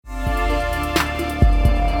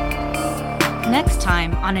Next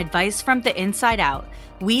time on Advice from the Inside Out,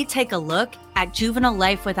 we take a look at juvenile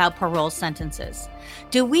life without parole sentences.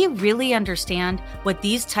 Do we really understand what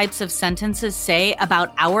these types of sentences say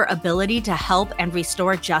about our ability to help and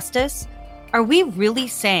restore justice? Are we really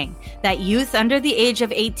saying that youth under the age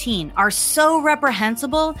of 18 are so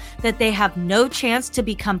reprehensible that they have no chance to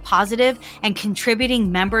become positive and contributing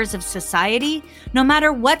members of society, no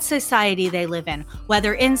matter what society they live in,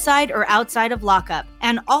 whether inside or outside of lockup?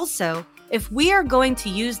 And also, if we are going to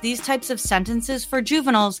use these types of sentences for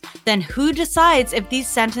juveniles, then who decides if these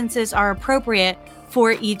sentences are appropriate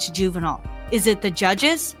for each juvenile? Is it the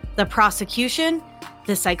judges, the prosecution,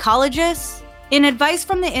 the psychologists? In Advice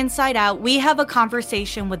from the Inside Out, we have a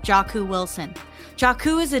conversation with Jaku Wilson.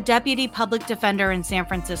 Jaku is a deputy public defender in San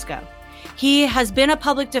Francisco. He has been a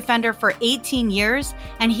public defender for 18 years,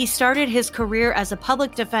 and he started his career as a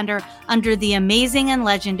public defender under the amazing and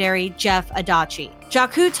legendary Jeff Adachi.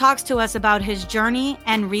 Jaku talks to us about his journey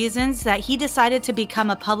and reasons that he decided to become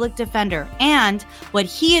a public defender and what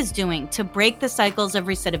he is doing to break the cycles of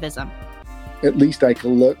recidivism. At least I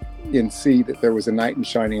could look and see that there was a knight in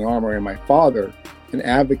shining armor in my father, an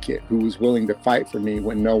advocate who was willing to fight for me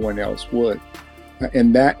when no one else would.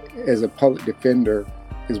 And that, as a public defender,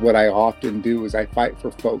 is what I often do, is I fight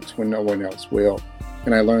for folks when no one else will.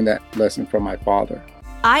 And I learned that lesson from my father.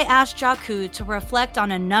 I asked Jaku to reflect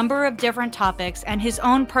on a number of different topics and his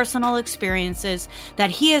own personal experiences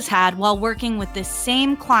that he has had while working with the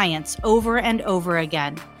same clients over and over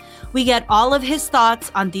again. We get all of his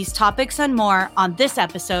thoughts on these topics and more on this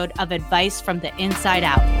episode of Advice from the Inside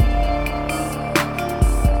Out.